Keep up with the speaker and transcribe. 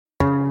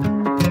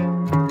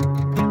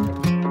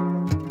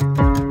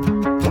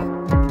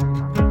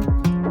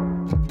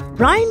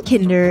Ryan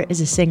Kinder is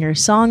a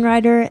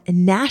singer-songwriter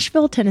in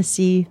Nashville,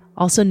 Tennessee,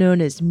 also known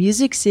as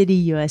Music City,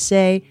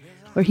 USA,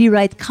 where he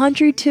writes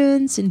country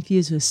tunes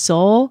infused with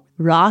soul,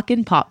 rock,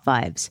 and pop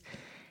vibes.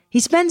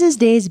 He spends his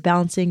days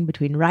bouncing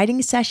between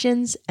writing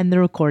sessions and the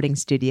recording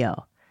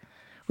studio.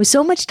 With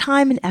so much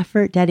time and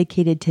effort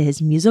dedicated to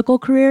his musical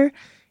career,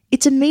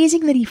 it's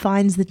amazing that he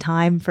finds the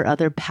time for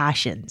other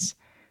passions.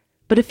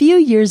 But a few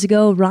years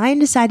ago, Ryan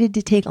decided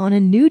to take on a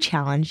new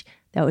challenge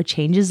that would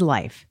change his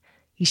life.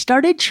 He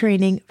started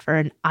training for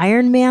an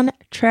Ironman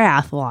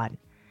triathlon.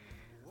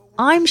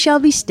 I'm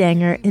Shelby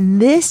Stanger, and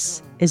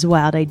this is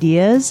Wild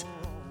Ideas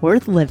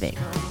Worth Living.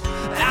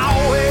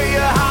 Out where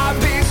your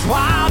heart beats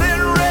wild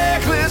and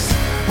reckless,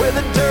 where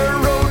the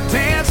dirt road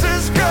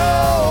dances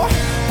go,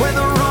 where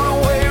the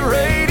runaway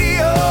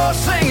radio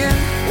singing.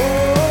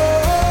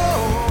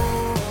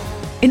 Whoa.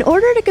 In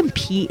order to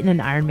compete in an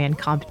Ironman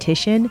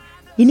competition,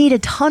 you need a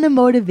ton of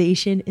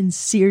motivation and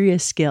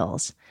serious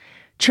skills.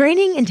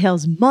 Training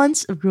entails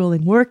months of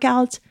grueling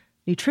workouts,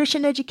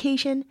 nutrition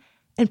education,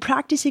 and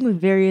practicing with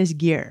various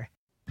gear.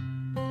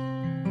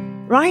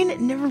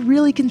 Ryan never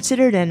really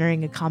considered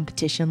entering a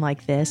competition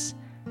like this,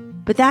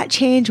 but that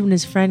changed when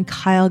his friend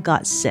Kyle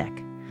got sick.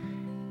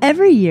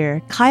 Every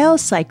year, Kyle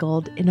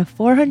cycled in a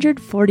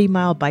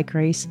 440-mile bike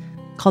race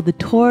called the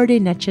Tour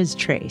de Neches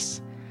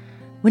Trace.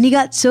 When he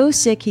got so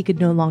sick he could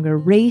no longer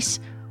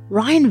race,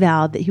 Ryan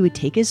vowed that he would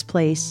take his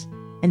place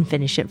and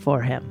finish it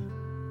for him.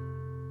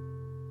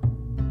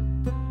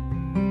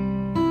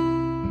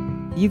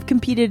 You've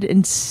competed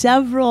in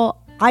several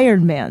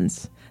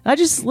Ironmans, not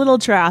just little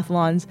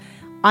triathlons,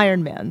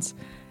 Ironmans.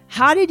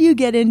 How did you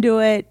get into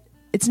it?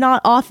 It's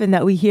not often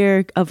that we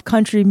hear of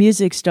country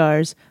music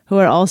stars who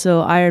are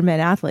also Ironman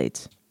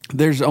athletes.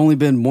 There's only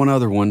been one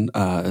other one.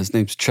 His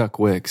name's Chuck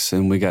Wicks,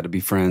 and we got to be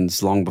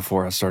friends long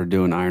before I started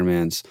doing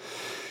Ironmans.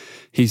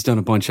 He's done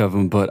a bunch of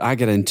them, but I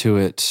got into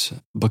it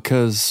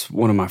because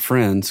one of my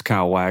friends,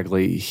 Kyle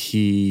Wagley,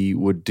 he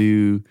would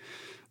do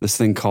this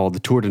thing called the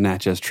Tour de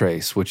Neches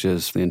Trace, which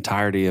is the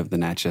entirety of the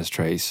Neches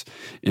Trace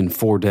in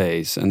 4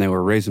 days, and they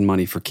were raising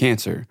money for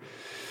cancer.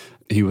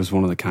 He was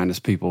one of the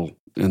kindest people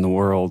in the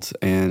world,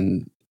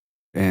 and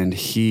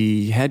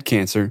he had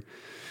cancer.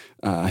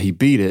 He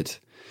beat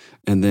it,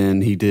 and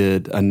then he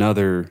did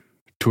another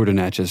Tour de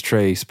Neches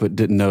Trace, but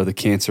didn't know the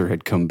cancer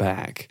had come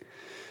back.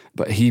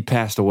 But he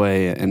passed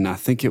away, and I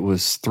think it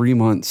was 3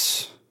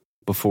 months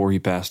before he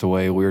passed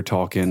away. We were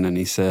talking, and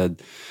he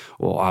said,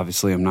 "Well,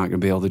 obviously, I'm not going to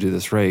be able to do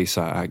this race.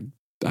 I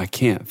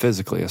can't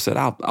physically." I said,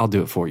 "I'll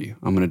do it for you.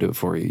 I'm going to do it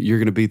for you. You're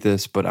going to beat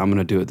this, but I'm going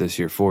to do it this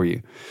year for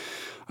you."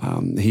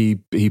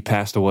 He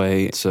passed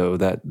away, so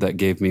that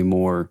gave me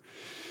more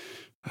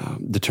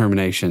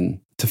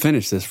determination to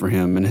finish this for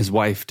him. And his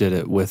wife did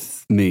it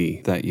with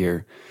me that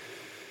year,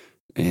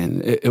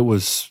 and it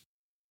was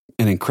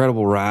an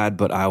incredible ride.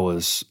 But I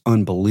was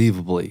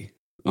unbelievably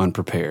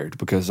unprepared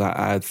because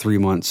I had 3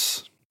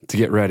 months to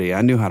get ready.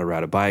 I knew how to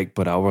ride a bike,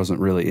 but I wasn't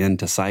really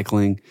into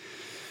cycling.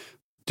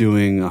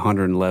 Doing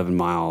 111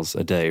 miles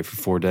a day for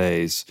 4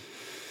 days,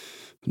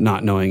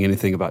 not knowing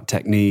anything about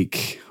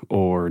technique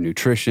or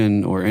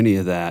nutrition or any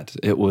of that,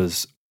 it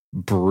was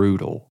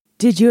brutal.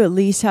 Did you at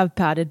least have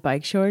padded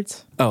bike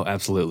shorts? Oh,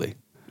 absolutely.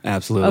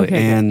 Absolutely.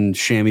 Okay, and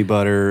chamois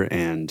butter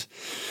and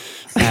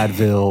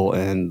Advil,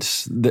 and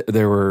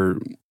there were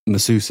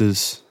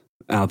masseuses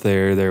out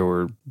there. There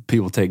were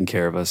people taking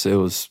care of us. It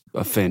was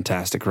a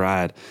fantastic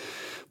ride.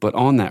 But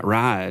on that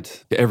ride,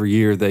 every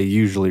year they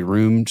usually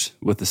roomed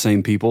with the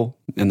same people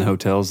in the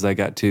hotels they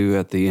got to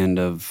at the end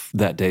of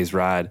that day's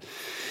ride.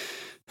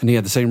 And he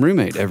had the same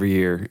roommate every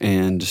year.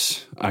 And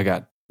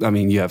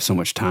you have so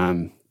much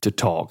time to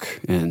talk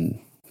and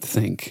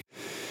think.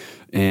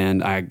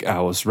 And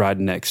I was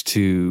riding next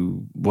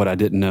to what I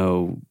didn't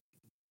know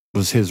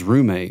was his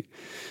roommate.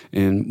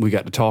 And we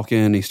got to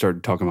talking. He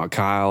started talking about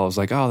Kyle. I was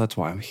like, "Oh, that's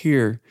why I'm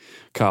here."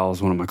 Kyle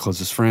is one of my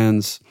closest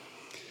friends.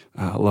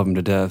 I love him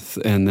to death.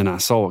 And then I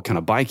saw what kind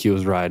of bike he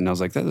was riding. I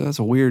was like, that's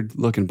a weird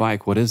looking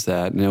bike. What is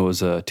that? And it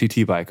was a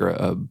TT bike, or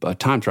a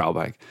time trial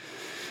bike.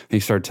 And he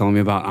started telling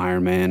me about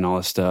Ironman and all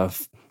this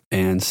stuff,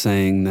 and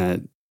saying that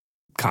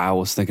Kyle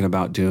was thinking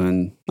about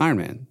doing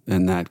Ironman.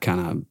 And that kind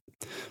of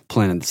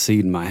planted the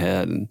seed in my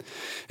head, and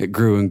it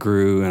grew and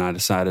grew. And I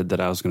decided that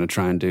I was going to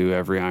try and do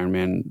every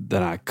Ironman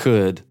that I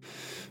could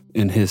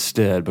in his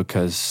stead,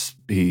 because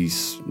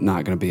he's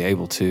not going to be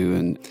able to.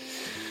 And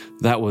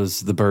that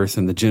was the birth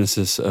and the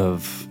genesis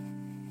of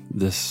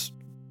this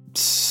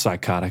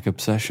psychotic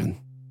obsession.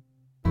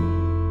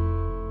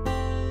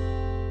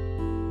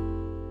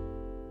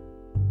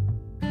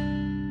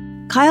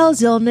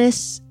 Kyle's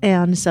illness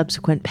and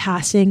subsequent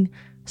passing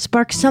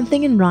sparked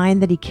something in Ryan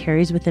that he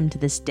carries with him to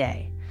this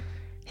day.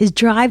 His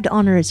drive to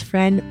honor his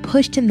friend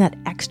pushed him that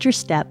extra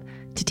step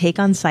to take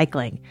on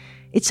cycling.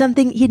 It's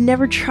something he'd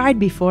never tried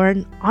before,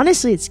 and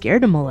honestly, it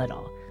scared him a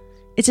little.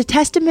 It's a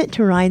testament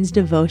to Ryan's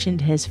devotion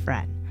to his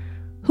friend.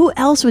 Who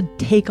else would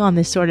take on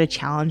this sort of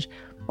challenge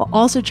while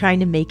also trying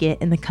to make it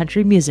in the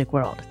country music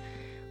world?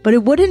 But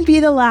it wouldn't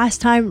be the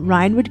last time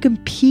Ryan would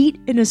compete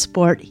in a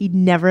sport he'd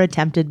never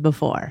attempted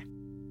before.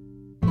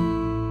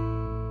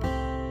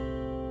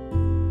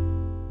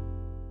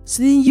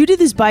 So then you do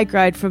this bike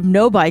ride from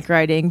no bike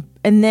riding,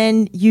 and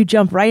then you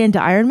jump right into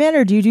Ironman,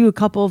 or do you do a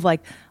couple of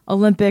like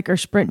Olympic or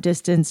sprint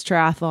distance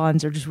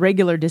triathlons or just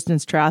regular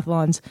distance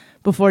triathlons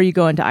before you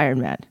go into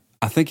Ironman?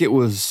 I think it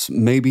was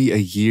maybe a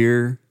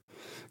year,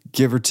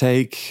 give or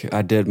take.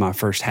 I did my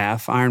first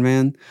half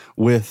Ironman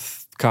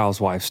with Kyle's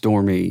wife,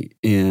 Stormy,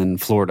 in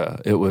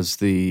Florida. It was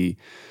the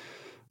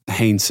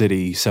Haines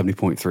City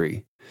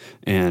 70.3.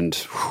 And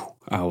whew,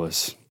 I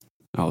was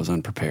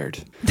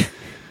unprepared.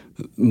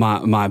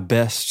 My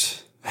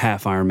best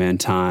half Ironman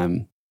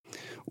time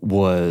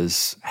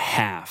was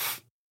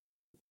half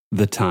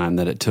the time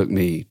that it took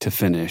me to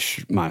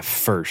finish my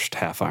first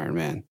half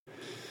Ironman.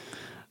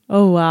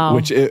 Oh, wow.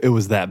 Which it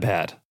was that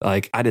bad.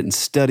 Like, I didn't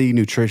study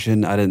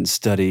nutrition. I didn't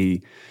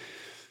study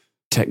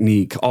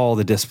technique, all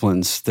the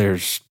disciplines.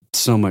 There's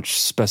so much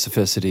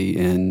specificity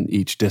in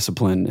each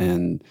discipline.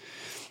 And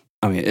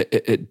I mean,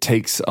 it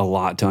takes a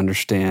lot to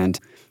understand.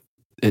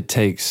 It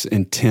takes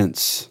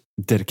intense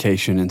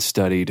dedication and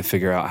study to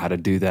figure out how to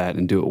do that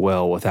and do it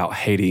well without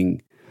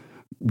hating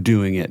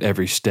doing it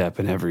every step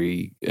and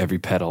every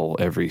pedal,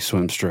 every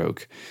swim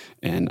stroke.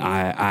 And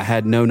I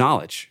had no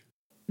knowledge.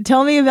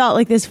 Tell me about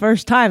like this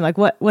first time. Like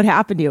what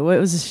happened to you? What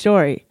was the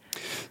story?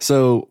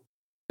 So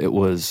it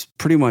was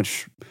pretty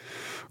much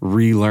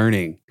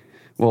relearning.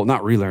 Well,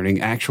 not relearning,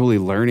 actually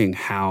learning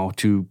how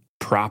to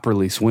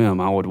properly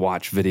swim. I would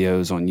watch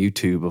videos on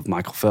YouTube of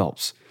Michael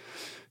Phelps,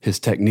 his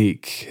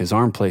technique, his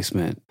arm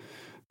placement,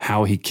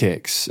 how he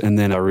kicks. And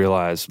then I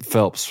realized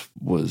Phelps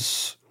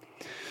was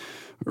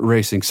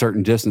racing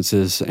certain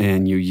distances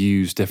and you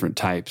use different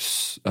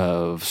types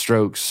of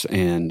strokes.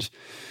 And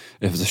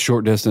if it's a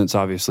short distance,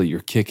 obviously you're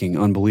kicking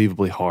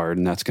unbelievably hard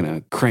and that's going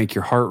to crank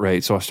your heart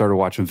rate. So I started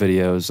watching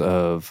videos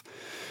of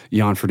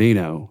Jan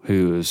Frodeno,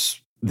 who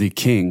is the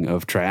king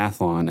of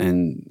triathlon.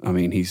 And I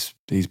mean, he's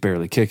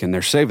barely kicking.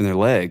 They're saving their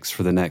legs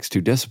for the next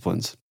two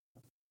disciplines.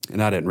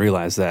 And I didn't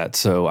realize that.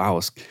 So I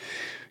was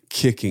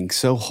kicking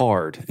so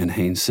hard in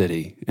Haines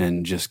City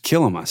and just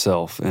killing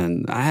myself.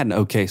 And I had an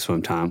okay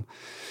swim time.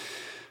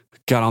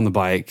 Got on the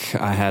bike.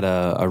 I had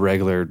a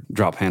regular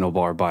drop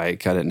handlebar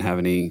bike. I didn't have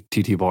any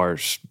TT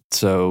bars.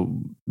 So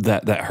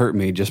that hurt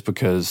me just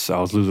because I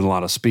was losing a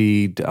lot of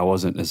speed. I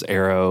wasn't as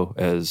aero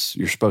as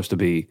you're supposed to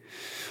be.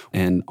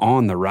 And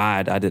on the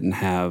ride, I didn't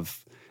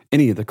have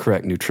any of the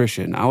correct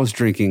nutrition. I was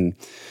drinking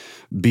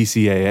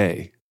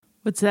BCAA.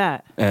 What's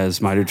that? As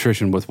my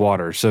nutrition with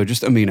water. So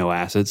just amino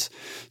acids.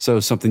 So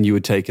something you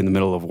would take in the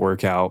middle of a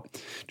workout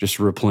just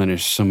to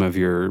replenish some of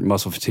your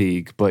muscle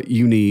fatigue. But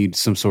you need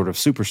some sort of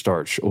super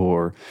starch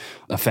or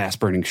a fast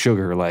burning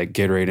sugar like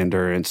Gatorade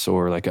Endurance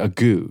or like a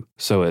goo.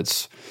 So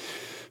it's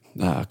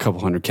a couple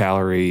hundred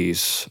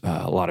calories,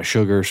 a lot of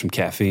sugar, some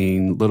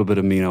caffeine, a little bit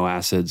of amino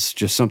acids,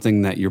 just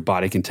something that your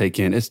body can take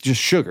in. It's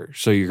just sugar.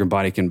 So your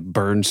body can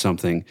burn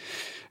something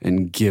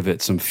and give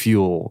it some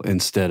fuel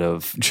instead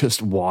of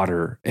just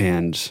water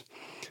and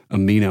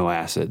amino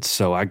acids.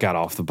 So I got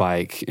off the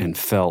bike and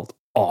felt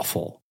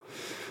awful.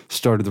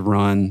 Started the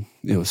run.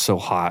 It was so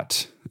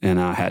hot and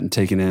I hadn't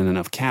taken in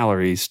enough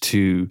calories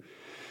to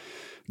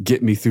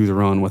get me through the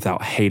run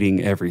without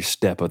hating every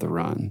step of the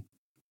run.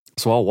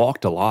 So I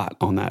walked a lot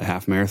on that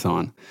half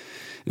marathon.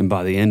 And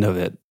by the end of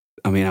it,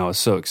 I mean, I was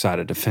so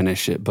excited to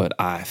finish it, but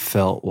I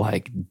felt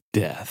like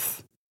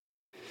death.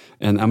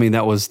 And I mean,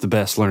 that was the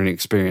best learning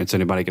experience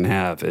anybody can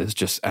have, is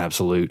just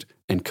absolute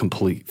and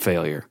complete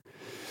failure.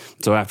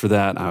 So after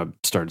that, I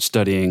started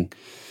studying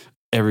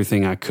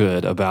everything I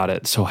could about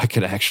it so I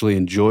could actually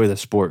enjoy the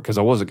sport because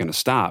I wasn't going to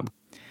stop.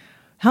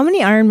 How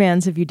many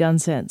Ironmans have you done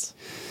since?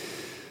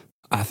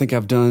 I think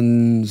I've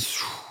done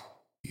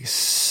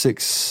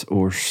 6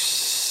 or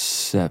 7.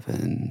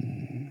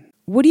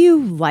 What do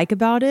you like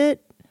about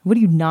it? What do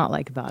you not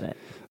like about it?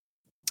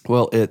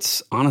 Well,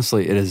 it's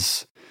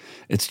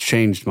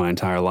changed my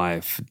entire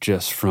life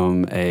just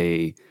from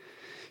a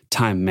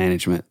time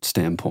management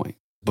standpoint.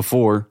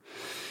 Before,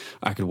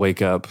 I could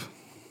wake up,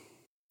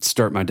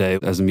 start my day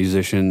as a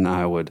musician.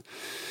 I would,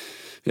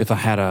 if I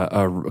had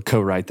a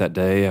co-write that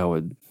day, I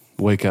would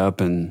wake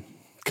up and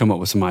come up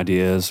with some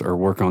ideas or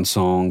work on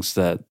songs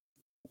that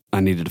I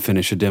needed to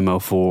finish a demo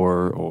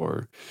for,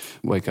 or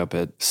wake up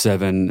at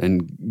 7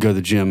 and go to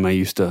the gym. I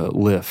used to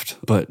lift.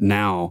 But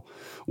now,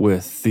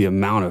 with the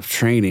amount of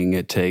training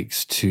it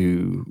takes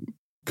to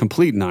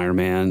complete an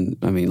Ironman,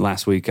 I mean,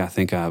 last week I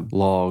think I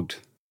logged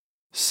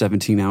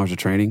 17 hours of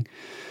training.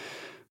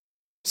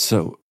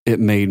 So it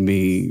made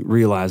me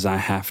realize I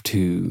have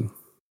to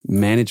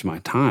manage my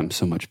time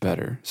so much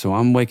better. So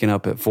I'm waking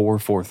up at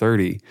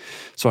 4:30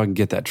 so I can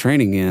get that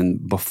training in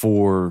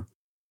before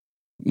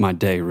my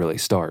day really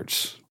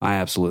starts. I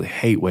absolutely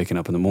hate waking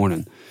up in the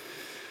morning,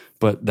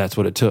 but that's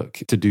what it took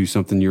to do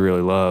something you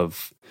really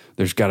love.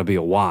 There's got to be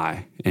a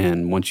why.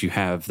 And once you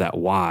have that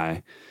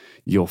why,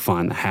 you'll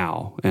find the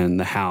how. And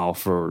the how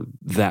for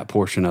that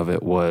portion of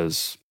it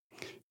was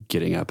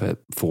getting up at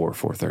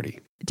 4:30.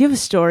 Do you have a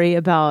story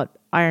about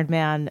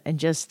Ironman and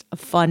just a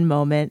fun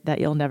moment that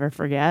you'll never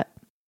forget?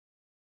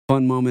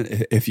 Fun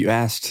moment. If you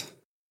asked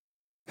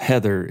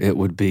Heather, it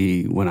would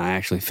be when I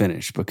actually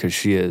finish, because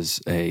she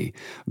is a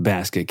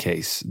basket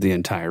case the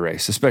entire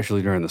race,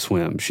 especially during the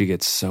swim. She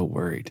gets so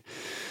worried.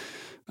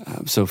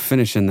 So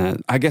finishing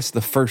that, I guess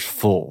the first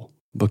full,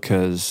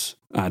 because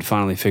I'd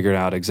finally figured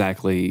out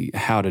exactly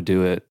how to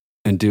do it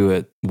and do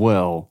it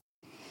well.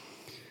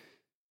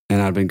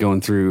 And I'd been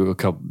going through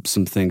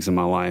some things in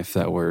my life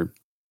that were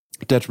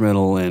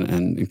detrimental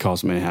and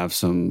caused me to have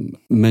some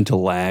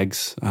mental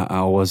lags.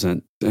 I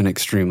wasn't an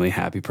extremely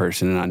happy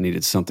person, and I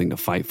needed something to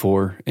fight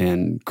for.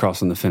 And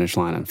crossing the finish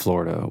line in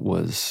Florida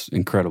was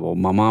incredible.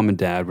 My mom and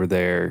dad were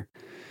there.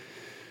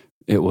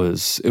 It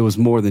was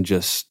more than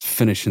just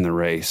finishing the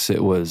race.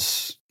 It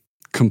was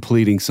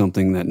completing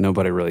something that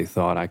nobody really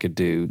thought I could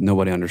do.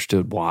 Nobody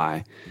understood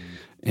why.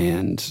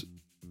 And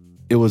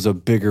it was a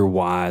bigger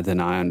why than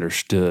I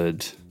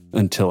understood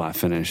until I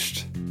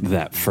finished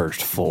that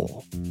first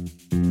full.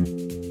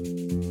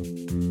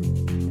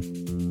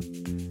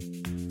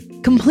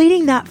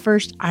 Completing that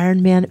first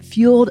Ironman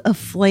fueled a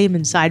flame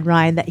inside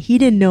Ryan that he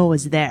didn't know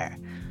was there.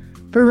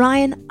 For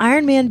Ryan,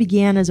 Ironman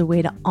began as a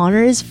way to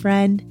honor his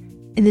friend,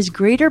 and his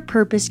greater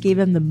purpose gave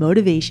him the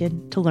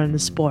motivation to learn the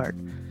sport.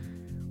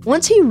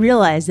 Once he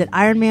realized that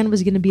Ironman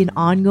was going to be an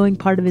ongoing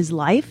part of his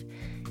life,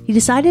 he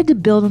decided to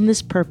build on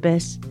this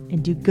purpose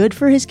and do good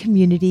for his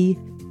community,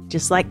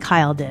 just like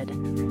Kyle did.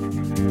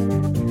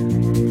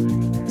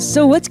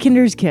 So what's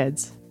Kinder's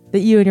Kids that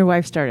you and your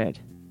wife started?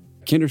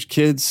 Kinder's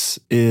Kids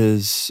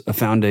is a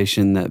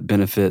foundation that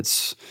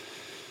benefits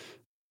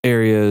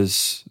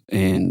areas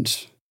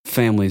and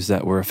families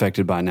that were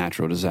affected by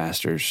natural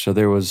disasters. So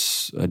there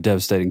was a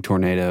devastating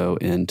tornado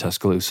in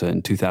Tuscaloosa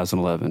in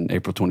 2011,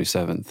 April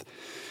 27th.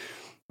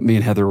 Me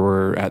and Heather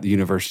were at the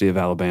University of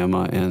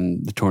Alabama,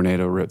 and the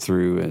tornado ripped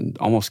through and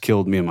almost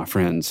killed me and my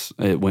friends.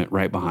 It went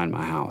right behind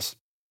my house.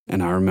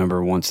 And I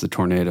remember once the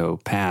tornado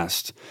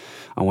passed,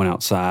 I went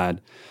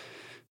outside,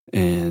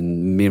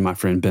 and me and my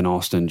friend Ben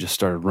Austin just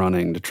started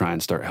running to try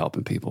and start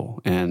helping people.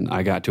 And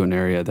I got to an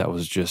area that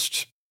was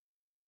just,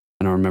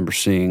 and I remember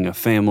seeing a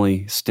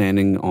family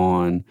standing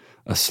on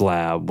a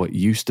slab, what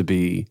used to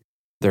be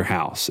their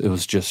house. It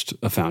was just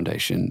a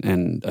foundation,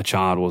 and a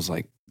child was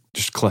like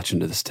just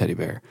clutching to this teddy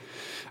bear.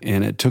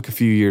 And it took a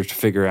few years to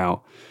figure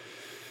out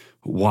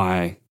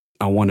why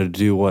I wanted to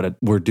do what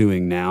we're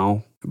doing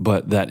now,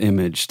 but that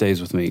image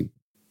stays with me.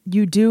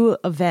 You do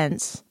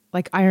events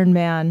like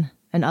Ironman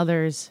and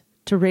others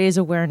to raise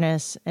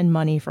awareness and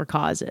money for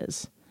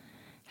causes.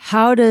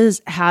 How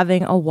does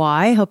having a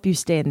why help you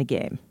stay in the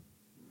game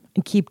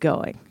and keep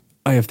going?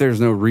 If there's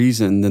no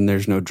reason, then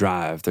there's no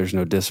drive, there's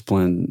no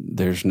discipline,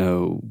 there's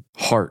no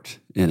heart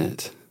in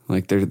it.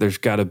 Like there's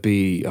got to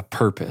be a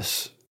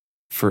purpose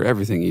for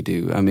everything you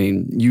do. I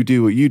mean, you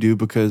do what you do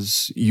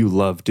because you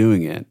love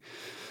doing it.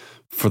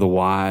 For the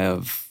why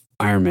of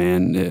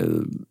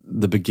Ironman,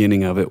 the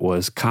beginning of it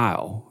was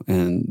Kyle,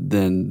 and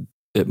then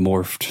it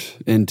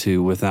morphed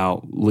into,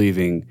 without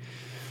leaving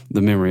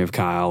the memory of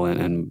Kyle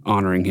and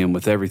honoring him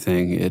with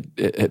everything,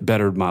 it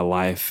bettered my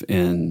life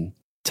in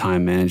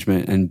time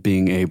management and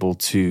being able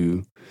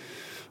to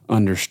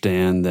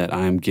understand that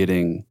I'm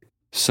getting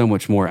so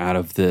much more out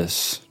of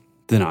this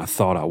than I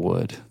thought I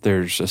would.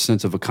 There's a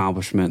sense of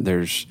accomplishment.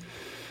 There's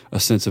a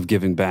sense of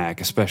giving back,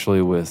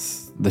 especially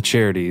with the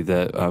charity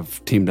that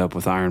I've teamed up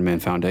with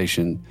Ironman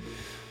Foundation.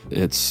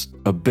 It's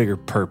a bigger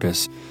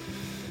purpose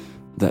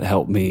that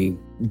helped me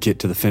get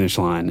to the finish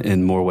line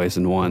in more ways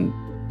than one.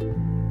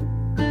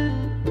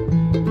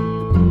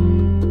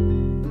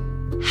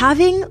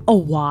 Having a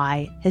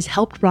why has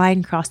helped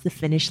Ryan cross the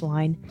finish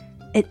line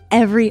at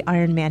every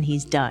Ironman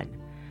he's done.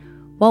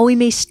 While we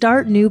may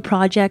start new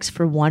projects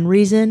for one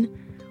reason,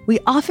 we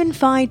often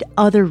find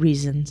other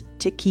reasons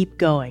to keep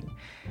going.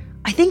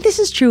 I think this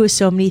is true with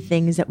so many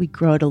things that we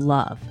grow to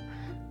love.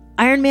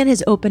 Ironman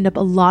has opened up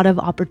a lot of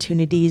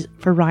opportunities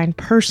for Ryan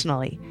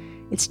personally.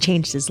 It's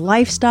changed his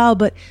lifestyle,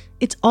 but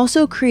it's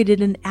also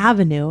created an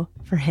avenue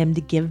for him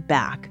to give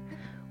back.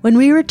 When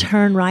we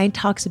return, Ryan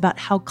talks about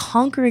how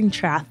conquering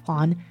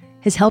triathlon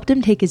has helped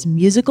him take his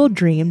musical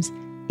dreams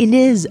in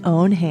his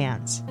own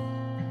hands.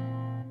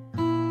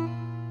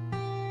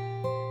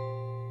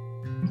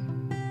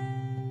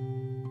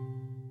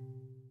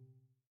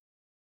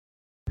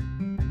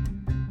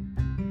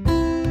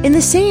 In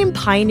the same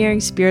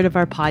pioneering spirit of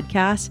our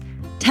podcast,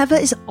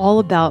 Teva is all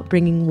about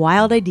bringing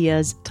wild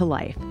ideas to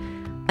life.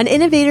 An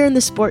innovator in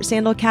the sports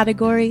sandal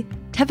category,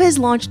 Teva has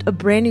launched a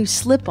brand new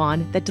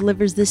slip-on that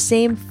delivers the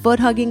same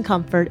foot-hugging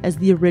comfort as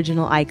the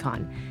original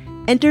icon.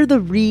 Enter the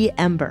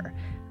Re-Ember.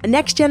 A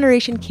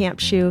next-generation camp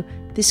shoe,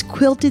 this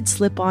quilted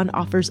slip-on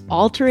offers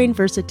all-terrain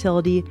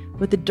versatility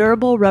with a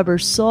durable rubber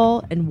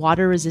sole and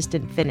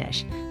water-resistant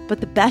finish.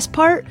 But the best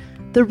part?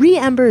 The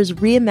Re-Ember is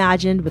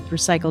reimagined with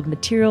recycled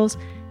materials,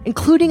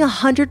 including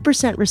 100%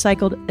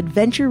 recycled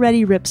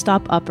adventure-ready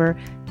ripstop upper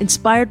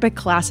inspired by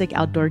classic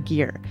outdoor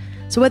gear.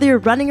 So whether you're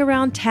running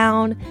around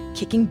town,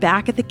 kicking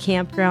back at the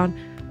campground,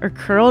 or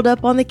curled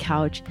up on the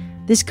couch,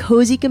 this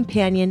cozy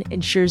companion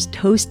ensures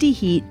toasty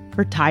heat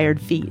for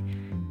tired feet.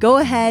 Go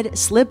ahead,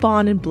 slip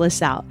on, and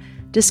bliss out.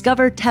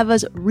 Discover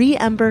Teva's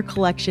Re-Ember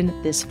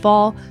collection this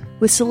fall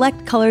with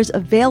select colors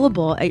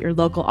available at your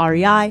local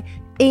REI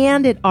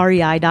and at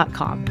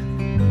rei.com.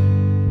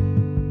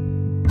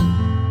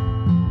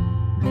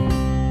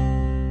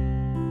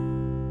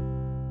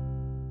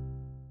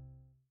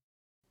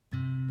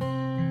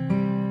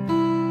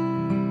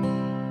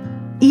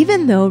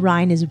 Even though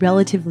Ryan is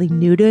relatively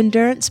new to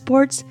endurance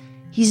sports,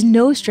 he's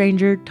no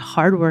stranger to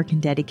hard work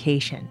and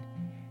dedication.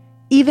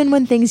 Even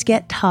when things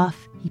get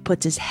tough, he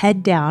puts his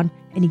head down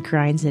and he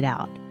grinds it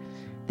out.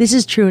 This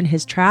is true in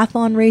his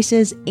triathlon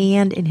races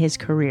and in his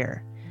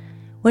career.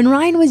 When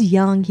Ryan was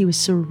young, he was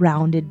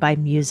surrounded by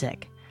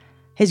music.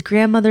 His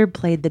grandmother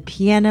played the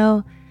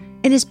piano,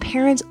 and his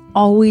parents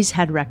always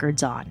had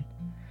records on.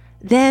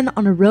 Then,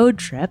 on a road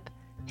trip,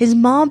 his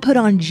mom put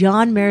on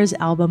John Mayer's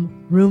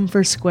album, Room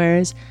for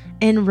Squares,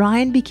 and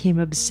Ryan became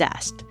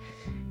obsessed.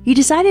 He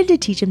decided to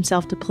teach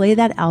himself to play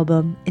that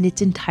album in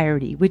its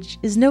entirety, which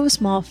is no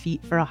small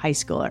feat for a high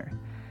schooler.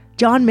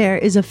 John Mayer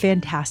is a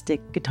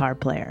fantastic guitar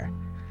player.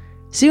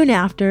 Soon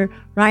after,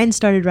 Ryan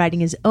started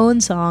writing his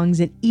own songs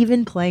and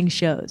even playing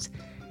shows.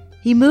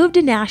 He moved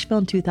to Nashville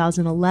in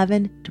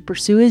 2011 to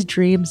pursue his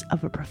dreams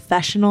of a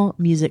professional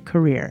music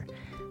career.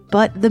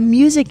 But the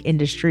music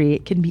industry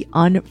can be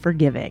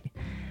unforgiving.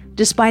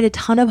 Despite a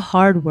ton of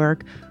hard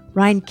work,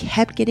 Ryan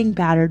kept getting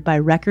battered by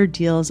record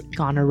deals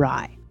gone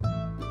awry.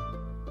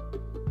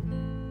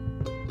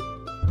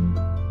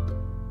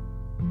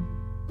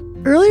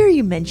 Earlier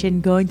you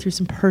mentioned going through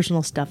some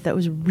personal stuff that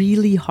was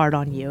really hard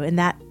on you and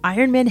that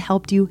Ironman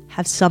helped you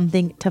have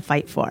something to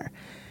fight for.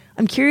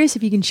 I'm curious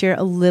if you can share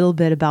a little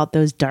bit about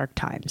those dark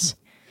times.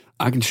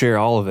 I can share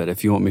all of it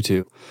if you want me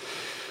to.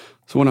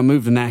 So when I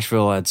moved to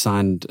Nashville, I'd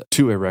signed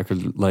to a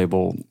record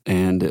label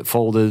and it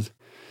folded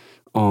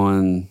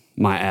on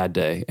my ad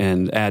day.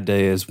 And ad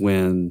day is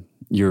when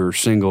your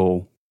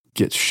single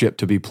gets shipped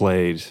to be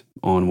played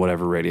on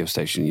whatever radio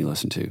station you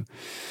listen to.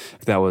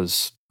 That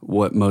was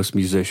what most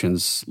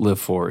musicians live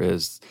for,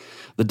 is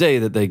the day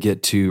that they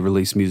get to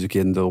release music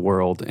in the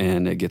world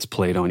and it gets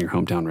played on your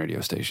hometown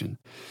radio station.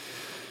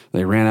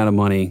 They ran out of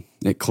money,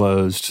 it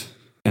closed,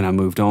 and I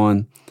moved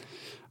on.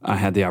 I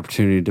had the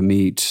opportunity to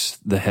meet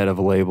the head of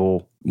a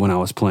label when I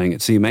was playing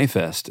at CMA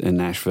Fest in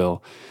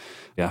Nashville.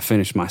 I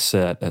finished my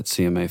set at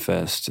CMA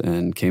Fest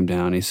and came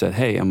down. He said,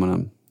 "Hey, I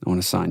want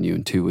to sign you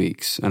in 2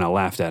 weeks." And I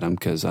laughed at him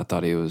because I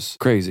thought he was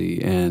crazy.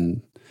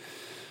 And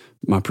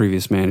my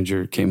previous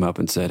manager came up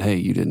and said, "Hey,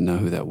 you didn't know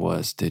who that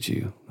was, did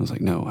you?" I was like,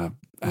 "No, I have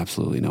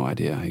absolutely no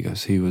idea." He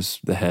goes, "He was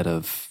the head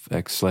of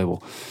X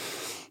label."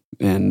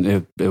 And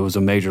it was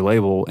a major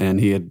label,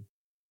 and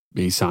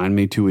he signed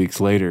me 2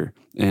 weeks later.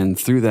 And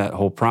through that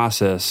whole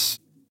process,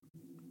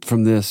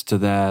 from this to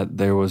that,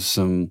 there was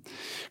some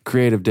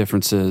creative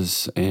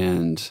differences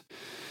and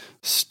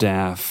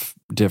staff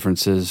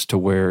differences to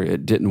where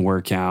it didn't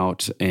work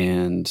out.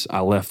 And I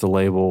left the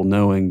label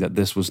knowing that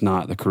this was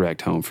not the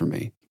correct home for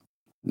me.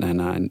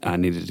 And I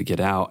needed to get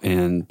out.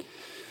 And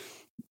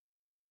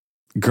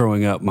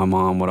growing up, my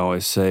mom would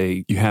always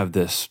say, "You have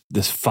this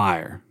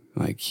fire,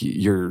 like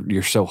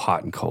you're so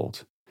hot and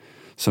cold.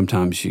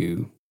 Sometimes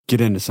you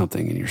get into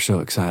something and you're so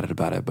excited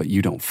about it, but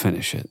you don't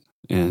finish it."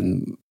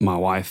 And my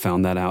wife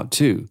found that out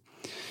too.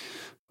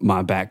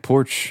 My back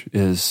porch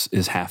is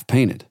half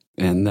painted,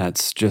 and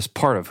that's just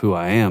part of who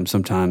I am.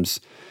 Sometimes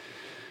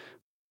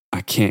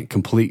I can't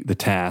complete the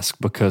task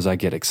because I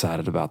get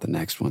excited about the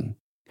next one.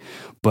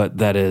 But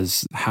that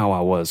is how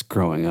I was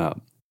growing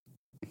up.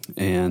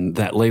 And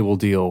that label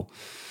deal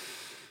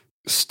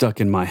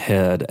stuck in my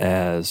head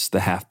as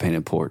the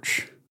half-painted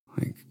porch.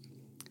 Like,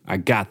 I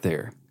got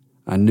there.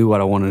 I knew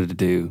what I wanted to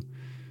do,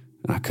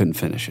 and I couldn't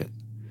finish it.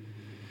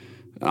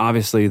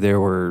 Obviously, there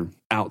were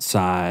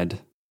outside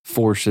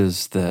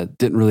forces that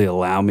didn't really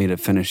allow me to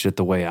finish it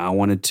the way I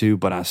wanted to,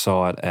 but I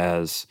saw it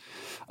as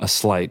a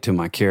slight to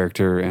my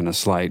character and a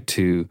slight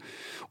to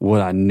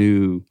what I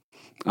knew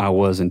I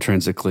was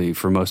intrinsically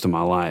for most of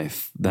my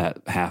life,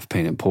 that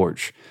half-painted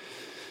porch.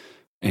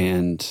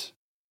 And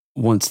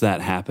once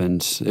that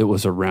happened, it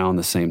was around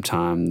the same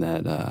time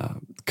that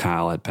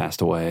Kyle had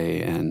passed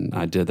away, and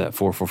I did that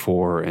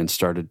 444 and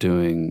started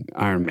doing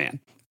Ironman.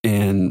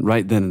 And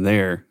right then and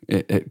there,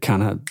 it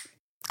kind of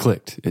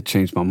clicked. It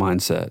changed my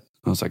mindset.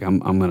 I was like, I'm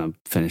going to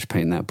finish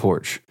painting that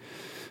porch.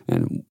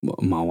 And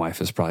my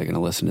wife is probably going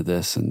to listen to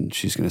this, and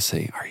she's going to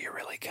say, "Are you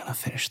really going to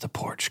finish the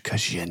porch?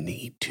 Because you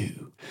need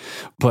to."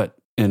 But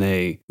in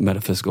a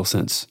metaphysical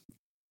sense,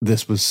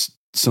 this was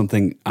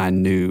something I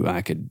knew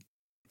I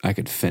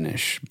could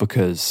finish,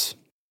 because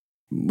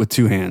with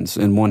two hands,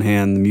 in one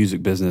hand, the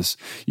music business,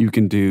 you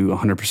can do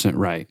 100%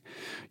 right.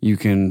 You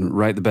can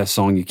write the best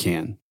song you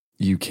can.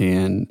 You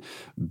can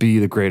be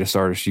the greatest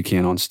artist you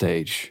can on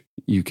stage.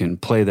 You can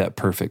play that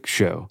perfect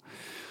show.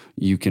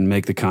 You can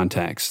make the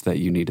contacts that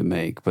you need to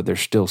make, but there's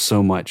still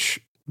so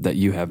much that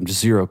you have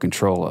zero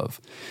control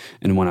of.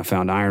 And when I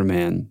found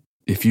Ironman,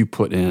 if you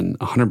put in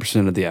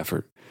 100% of the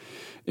effort,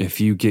 if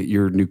you get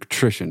your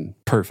nutrition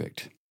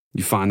perfect,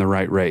 you find the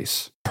right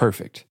race,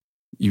 perfect.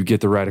 You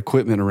get the right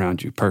equipment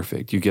around you,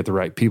 perfect. You get the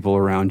right people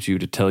around you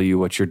to tell you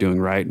what you're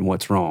doing right and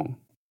what's wrong,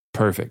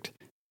 perfect.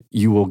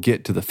 You will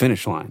get to the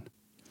finish line.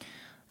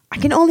 I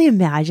can only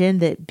imagine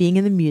that being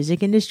in the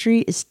music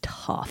industry is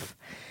tough.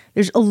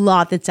 There's a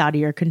lot that's out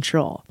of your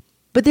control.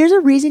 But there's a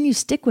reason you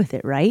stick with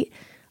it, right?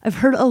 I've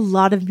heard a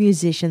lot of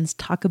musicians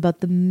talk about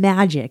the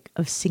magic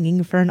of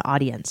singing for an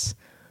audience.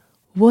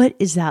 What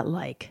is that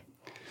like?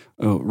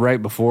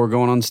 Right before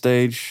going on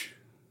stage,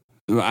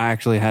 I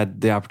actually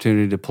had the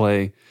opportunity to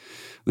play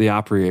the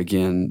Opry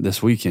again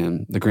this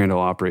weekend, the Grand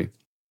Ole Opry.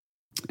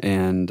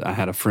 And I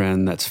had a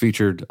friend that's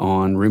featured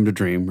on Room to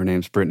Dream. Her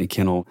name's Brittany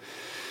Kennel.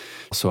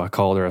 So I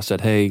called her. I said,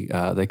 hey,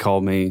 they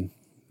called me.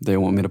 They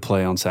want me to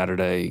play on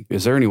Saturday.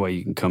 Is there any way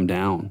you can come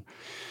down?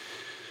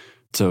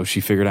 So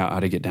she figured out how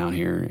to get down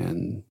here,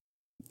 and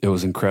it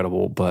was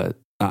incredible. But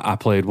I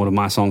played one of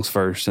my songs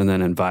first and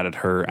then invited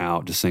her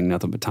out to sing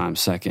Nothing But Time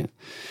second.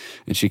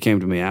 And she came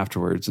to me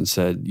afterwards and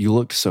said, you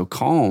looked so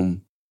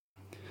calm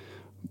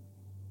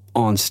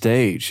on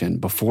stage.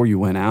 And before you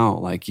went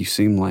out, like you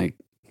seemed like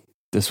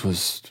this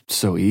was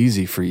so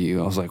easy for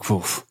you. I was like,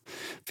 woof,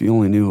 if you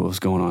only knew what was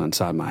going on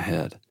inside my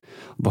head.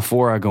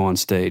 Before I go on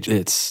stage,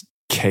 it's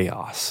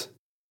chaos.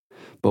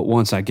 But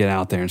once I get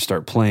out there and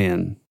start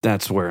playing,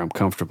 that's where I'm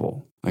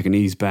comfortable. I can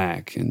ease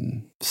back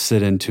and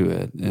sit into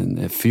it, and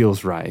it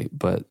feels right.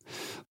 But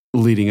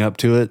leading up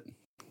to it,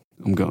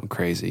 I'm going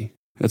crazy.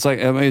 It's like,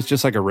 I mean, it's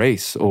just like a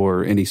race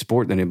or any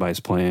sport that anybody's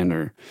playing,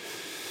 or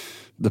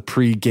the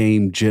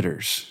pre-game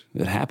jitters.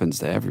 It happens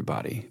to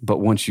everybody. But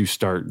once you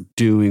start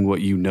doing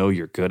what you know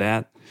you're good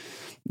at,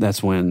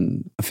 that's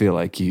when I feel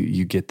like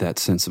you get that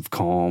sense of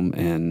calm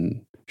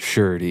and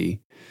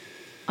surety.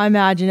 I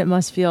imagine it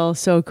must feel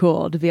so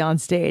cool to be on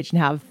stage and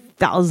have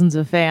thousands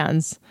of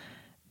fans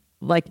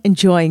like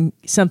enjoying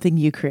something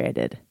you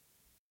created.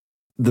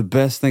 The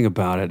best thing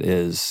about it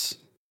is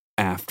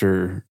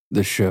after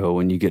the show,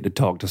 when you get to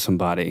talk to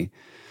somebody,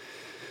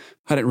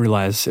 I didn't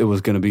realize it was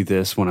going to be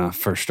this when I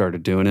first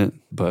started doing it.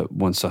 But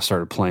once I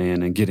started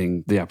playing and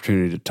getting the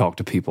opportunity to talk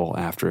to people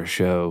after a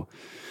show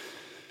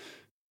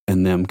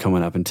and them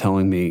coming up and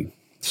telling me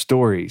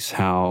stories,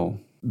 how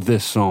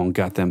this song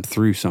got them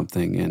through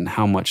something and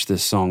how much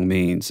this song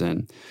means.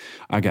 And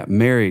I got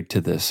married to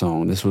this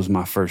song. This was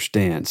my first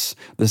dance.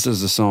 This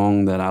is a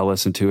song that I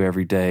listen to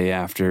every day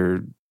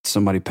after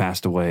somebody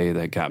passed away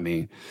that got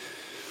me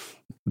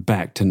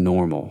back to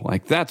normal.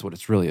 Like, that's what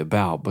it's really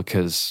about,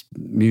 because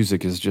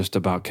music is just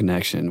about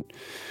connection.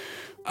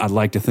 I'd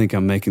like to think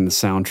I'm making the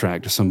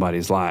soundtrack to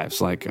somebody's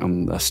lives. Like,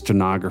 I'm a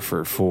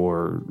stenographer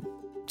for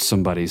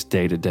somebody's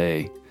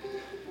day-to-day.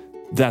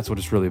 That's what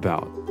it's really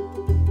about.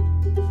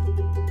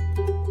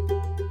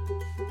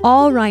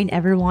 All Ryan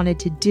ever wanted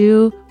to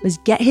do was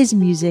get his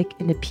music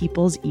into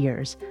people's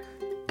ears.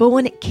 But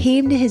when it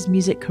came to his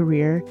music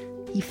career,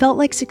 he felt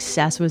like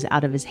success was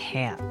out of his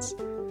hands.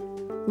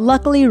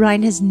 Luckily,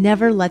 Ryan has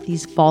never let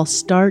these false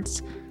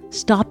starts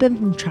stop him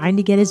from trying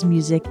to get his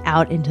music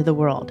out into the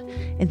world.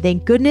 And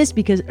thank goodness,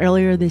 because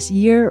earlier this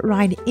year,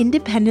 Ryan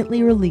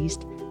independently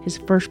released his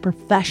first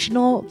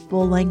professional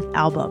full-length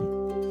album.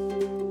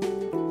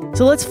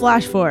 So let's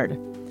flash forward.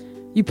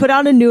 You put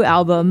out a new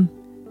album.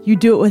 You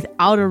do it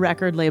without a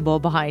record label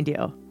behind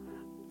you.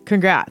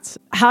 Congrats.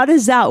 How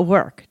does that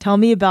work? Tell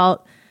me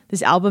about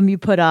this album you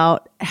put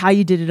out, how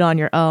you did it on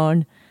your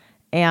own,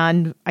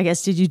 and I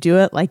guess, did you do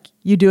it like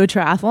you do a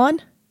triathlon?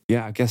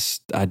 Yeah, I guess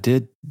I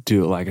did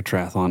do it like a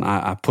triathlon.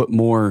 I put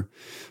more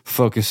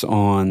focus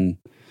on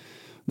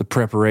the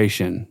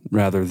preparation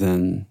rather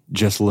than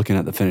just looking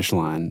at the finish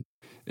line.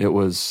 It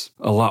was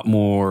a lot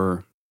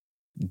more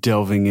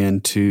delving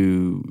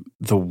into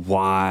the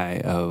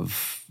why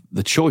of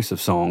the choice of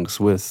songs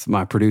with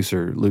my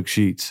producer, Luke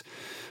Sheets.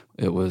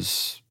 It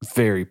was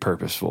very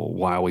purposeful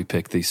why we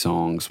picked these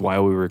songs, why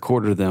we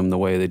recorded them the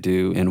way they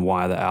do, and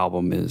why the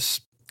album is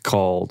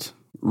called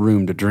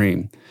Room to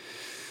Dream.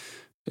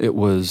 It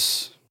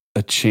was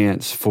a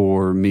chance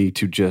for me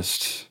to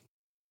just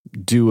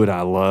do what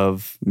I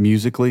love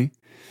musically,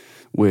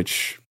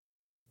 which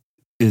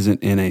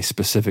isn't in a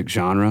specific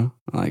genre.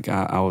 Like,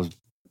 I was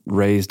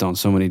raised on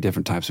so many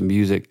different types of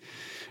music,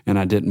 and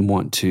I didn't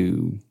want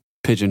to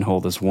pigeonhole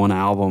this one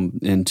album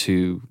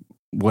into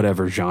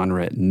whatever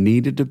genre it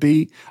needed to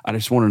be. I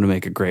just wanted to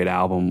make a great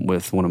album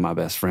with one of my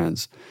best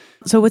friends.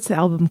 So what's the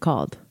album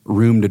called?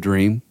 Room to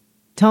Dream.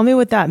 Tell me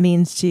what that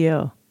means to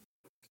you.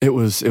 It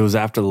was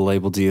after the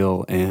label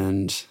deal,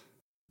 and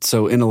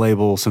so in a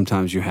label,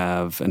 sometimes you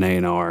have an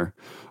A&R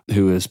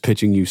who is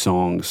pitching you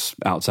songs,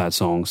 outside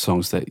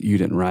songs that you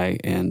didn't write,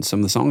 and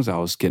some of the songs I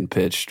was getting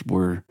pitched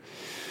were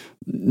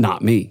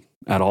not me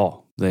at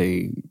all.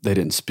 They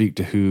didn't speak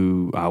to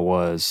who I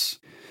was.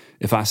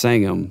 If I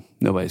sang them,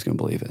 nobody's going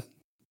to believe it.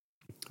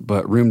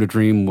 But Room to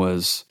Dream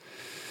was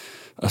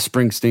a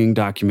Springsteen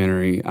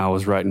documentary I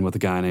was writing with a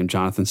guy named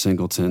Jonathan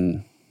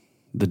Singleton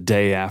the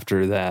day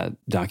after that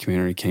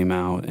documentary came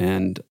out,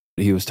 and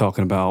he was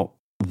talking about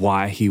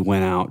why he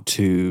went out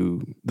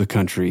to the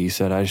country. He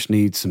said, I just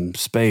need some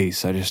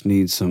space. I just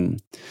need some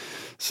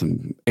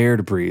air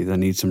to breathe. I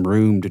need some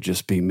room to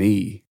just be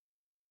me.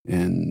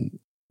 And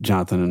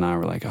Jonathan and I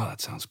were like, oh,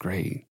 that sounds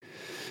great.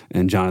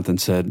 And Jonathan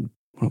said,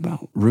 what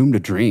about Room to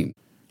Dream?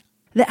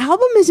 The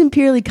album isn't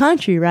purely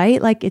country,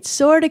 right? Like it's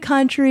sort of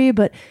country,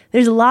 but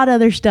there's a lot of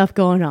other stuff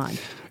going on.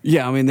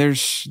 Yeah, I mean,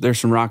 there's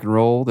some rock and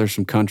roll, there's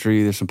some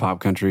country, there's some pop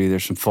country,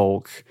 there's some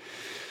folk.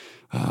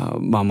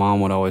 My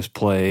mom would always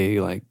play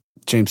like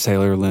James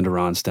Taylor, Linda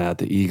Ronstadt,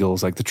 the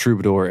Eagles, like the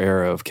troubadour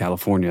era of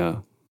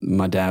California.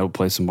 My dad would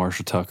play some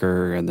Marshall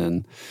Tucker and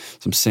then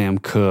some Sam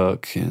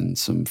Cooke and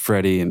some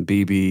Freddie and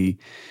BB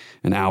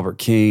and Albert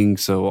King.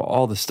 So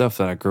all the stuff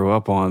that I grew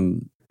up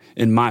on,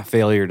 in my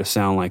failure to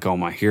sound like all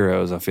my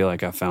heroes, I feel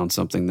like I found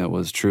something that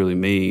was truly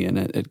me, and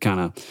it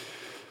kind of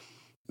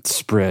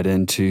spread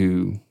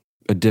into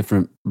a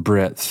different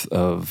breadth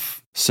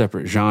of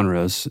separate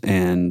genres,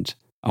 and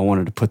I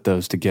wanted to put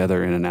those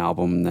together in an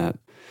album that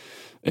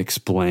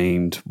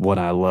explained what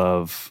I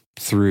love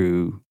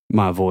through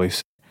my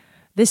voice.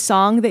 This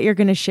song that you're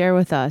going to share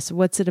with us,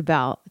 what's it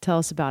about? Tell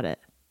us about it.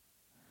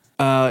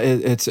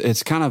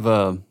 It's kind of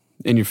a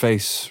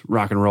in-your-face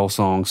rock and roll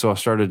song. So I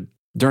started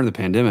during the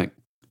pandemic.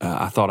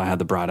 I thought I had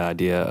the bright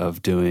idea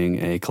of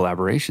doing a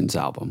collaborations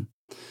album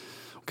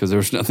because there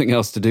was nothing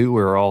else to do.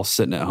 We were all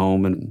sitting at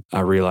home, and I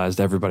realized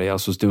everybody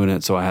else was doing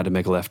it, so I had to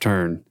make a left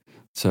turn.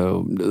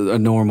 So a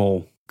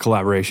normal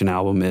collaboration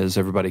album is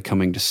everybody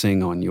coming to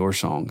sing on your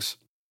songs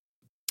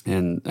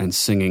and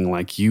singing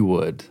like you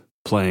would,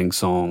 playing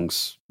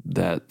songs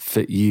that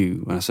fit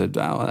you. And I said,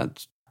 oh,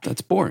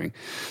 that's boring.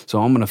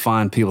 So I'm going to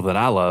find people that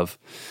I love,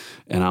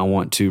 and I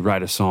want to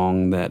write a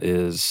song that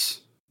is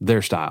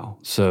their style.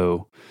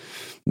 So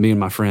me and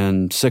my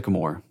friend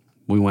Sycamore,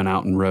 we went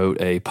out and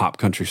wrote a pop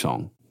country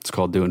song. It's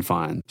called Doing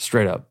Fine,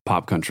 straight up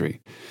pop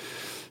country.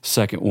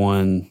 Second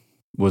one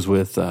was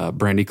with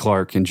Brandy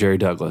Clark and Jerry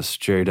Douglas.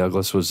 Jerry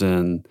Douglas was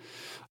in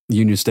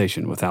Union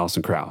Station with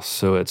Alison Krauss.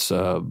 So it's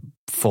a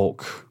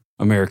folk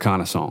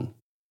Americana song.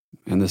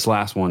 And this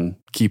last one,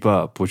 Keep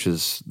Up, which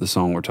is the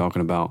song we're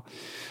talking about,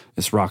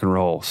 it's rock and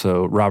roll.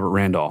 So Robert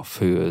Randolph,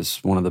 who is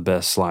one of the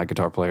best slide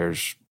guitar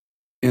players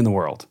in the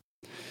world.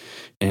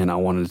 And I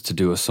wanted to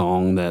do a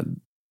song that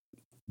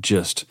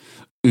just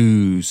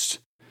oozed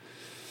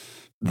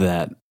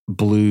that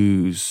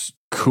blues,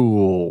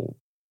 cool,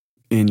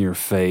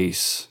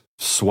 in-your-face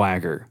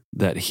swagger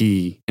that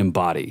he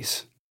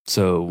embodies.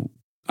 So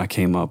I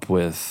came up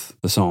with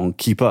the song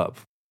Keep Up.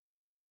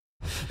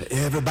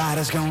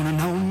 Everybody's gonna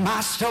know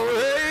my story.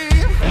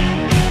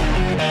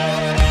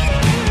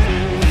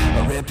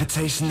 A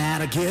reputation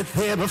that'll get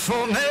there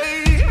before me.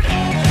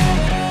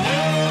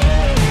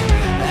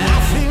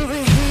 I feel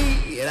the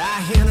heat,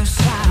 I hear the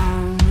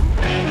sound.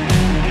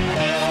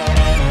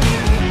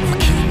 The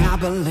king, I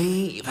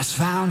believe, has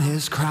found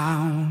his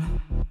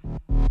crown.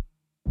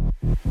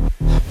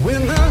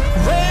 When the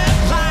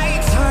red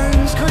light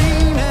turns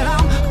green and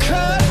I'm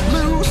cut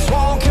loose,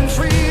 walking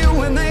free.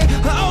 When they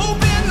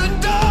open the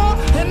door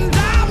and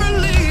I'm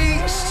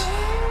released,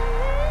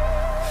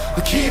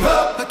 keep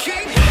up, I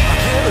can't get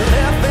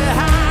left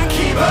behind.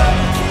 Keep up,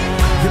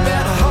 you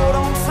better hold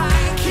on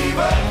tight. Keep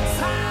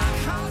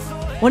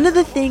up. One of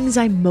the things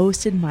I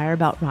most admire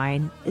about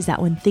Ryan is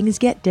that when things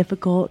get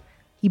difficult,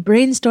 he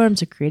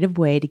brainstorms a creative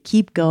way to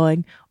keep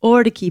going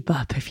or to keep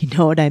up, if you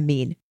know what I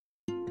mean.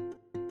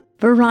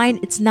 For Ryan,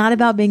 it's not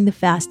about being the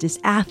fastest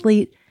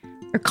athlete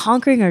or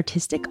conquering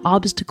artistic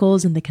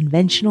obstacles in the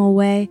conventional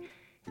way.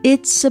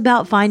 It's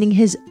about finding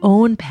his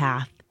own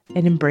path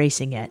and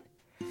embracing it.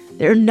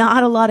 There are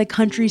not a lot of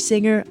country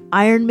singer,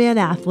 Ironman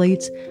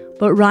athletes,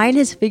 but Ryan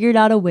has figured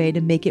out a way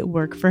to make it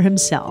work for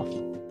himself.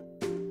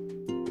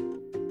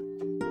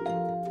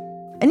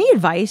 Any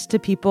advice to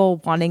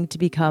people wanting to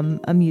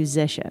become a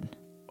musician,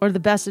 or the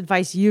best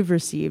advice you've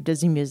received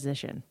as a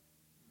musician?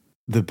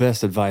 The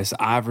best advice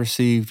I've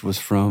received was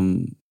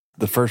from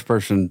the first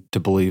person to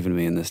believe in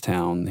me in this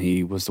town.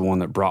 He was the one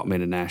that brought me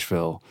to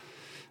Nashville.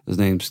 His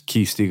name's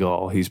Keith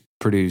Stegall. He's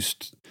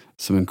produced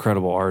some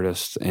incredible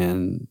artists,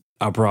 and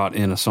I brought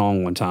in a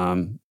song one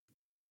time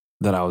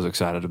that I was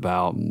excited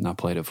about, and I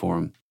played it for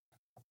him.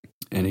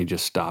 And he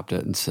just stopped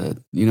it and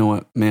said, you know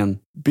what, man,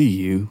 be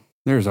you.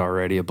 There's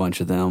already a bunch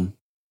of them.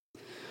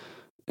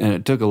 And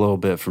it took a little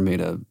bit for me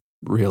to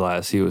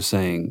realize he was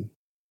saying,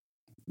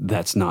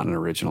 that's not an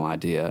original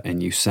idea,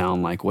 and you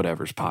sound like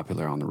whatever's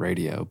popular on the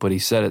radio. But he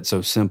said it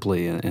so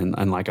simply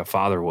and like a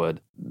father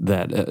would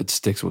that it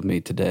sticks with me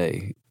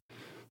today.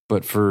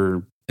 But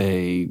for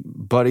a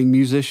budding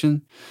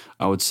musician,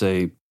 I would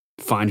say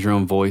find your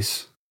own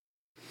voice.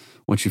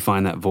 Once you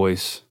find that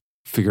voice,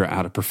 figure out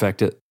how to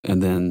perfect it,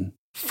 and then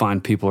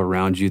find people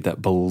around you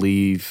that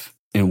believe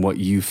in what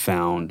you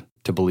found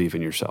to believe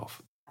in yourself.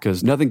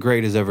 Because nothing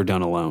great is ever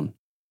done alone.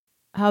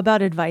 How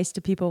about advice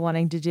to people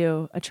wanting to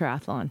do a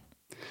triathlon?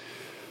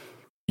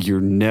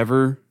 You're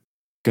never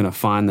going to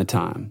find the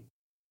time.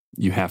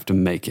 You have to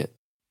make it.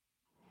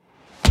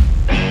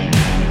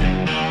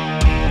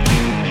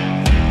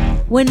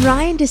 When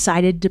Ryan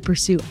decided to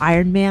pursue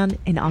Ironman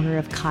in honor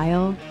of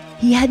Kyle,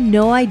 he had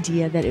no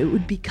idea that it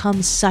would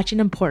become such an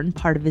important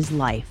part of his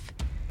life.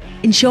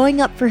 In showing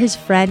up for his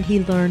friend,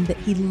 he learned that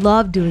he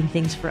loved doing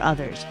things for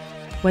others,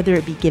 whether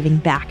it be giving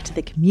back to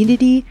the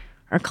community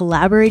or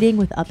collaborating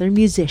with other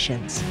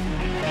musicians.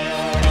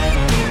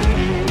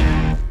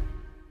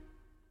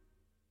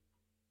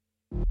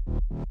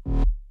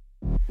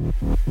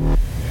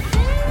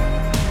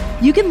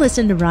 You can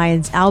listen to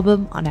Ryan's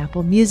album on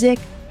Apple Music,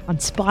 on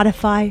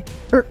Spotify,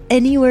 or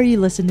anywhere you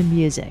listen to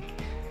music.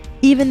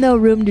 Even though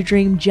Room to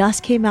Dream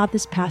just came out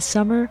this past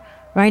summer,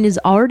 Ryan is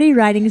already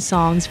writing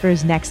songs for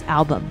his next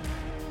album.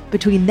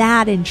 Between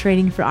that and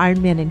training for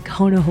Ironman in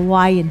Kona,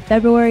 Hawaii in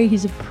February,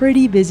 he's a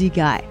pretty busy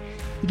guy.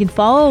 You can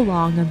follow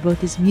along on both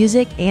his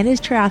music and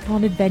his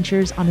triathlon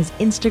adventures on his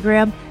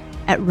Instagram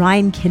at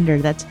Ryan Kinder.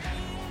 That's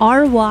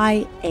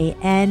RyanKinder.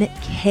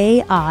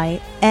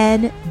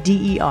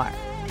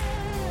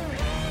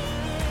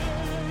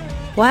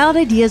 Wild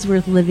Ideas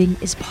Worth Living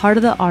is part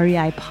of the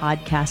REI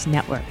Podcast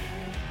Network.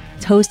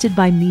 It's hosted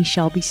by me,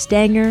 Shelby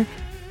Stanger,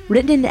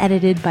 written and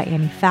edited by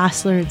Annie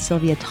Fassler and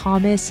Sylvia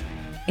Thomas,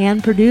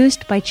 and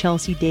produced by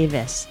Chelsea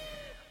Davis.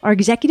 Our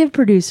executive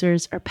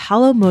producers are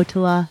Paolo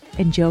Motola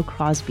and Joe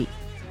Crosby.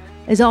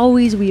 As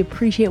always, we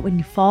appreciate when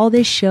you follow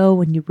this show,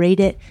 when you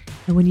rate it,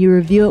 and when you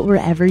review it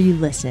wherever you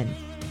listen.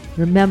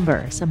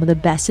 Remember, some of the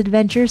best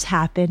adventures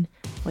happen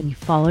when you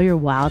follow your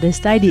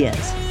wildest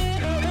ideas.